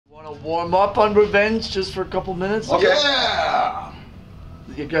Warm up on Revenge just for a couple minutes. Okay. Yeah.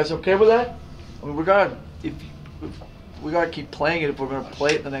 You guys okay with that? I mean, we gotta keep playing it if we're gonna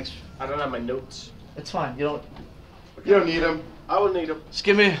play it the next. I don't have my notes. It's fine. You don't need them. I will need them. Just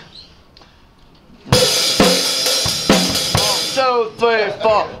give me. 1, 2, 3,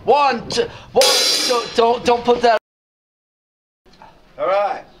 4. 1, 2, 1, 2. Don't put that. All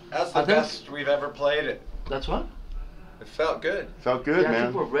right. That's the best we've ever played it. That's what? It felt good. Felt good, yeah, man. I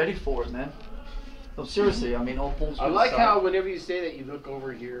think we're ready for it, man. No, seriously. I mean, all bullshit. I like how whenever you say that, you look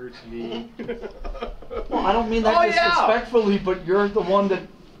over here to me. Well, I don't mean that disrespectfully, but you're the one that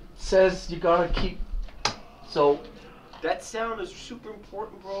says you gotta keep. So. That sound is super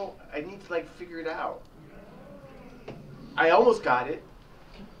important, bro. I need to figure it out. I almost got it.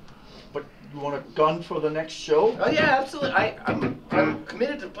 But you want a gun for the next show? Oh yeah, absolutely. I'm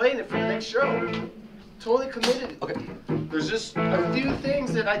committed to playing it for the next show. Totally committed. Okay. There's just a few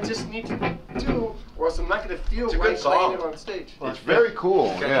things that I just need to do, or else I'm not gonna feel right playing it on stage. It's very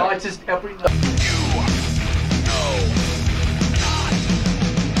cool. Okay. Yeah. Oh, it's just every night.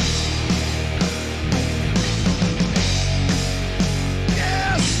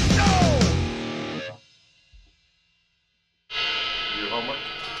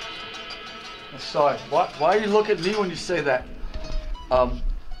 Sorry. Why are you looking at me when you say that?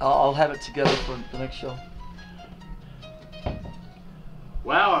 I'll have it together for the next show.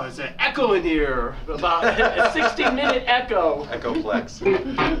 Wow, there's an echo in here. About a 60-minute echo. Echoplex.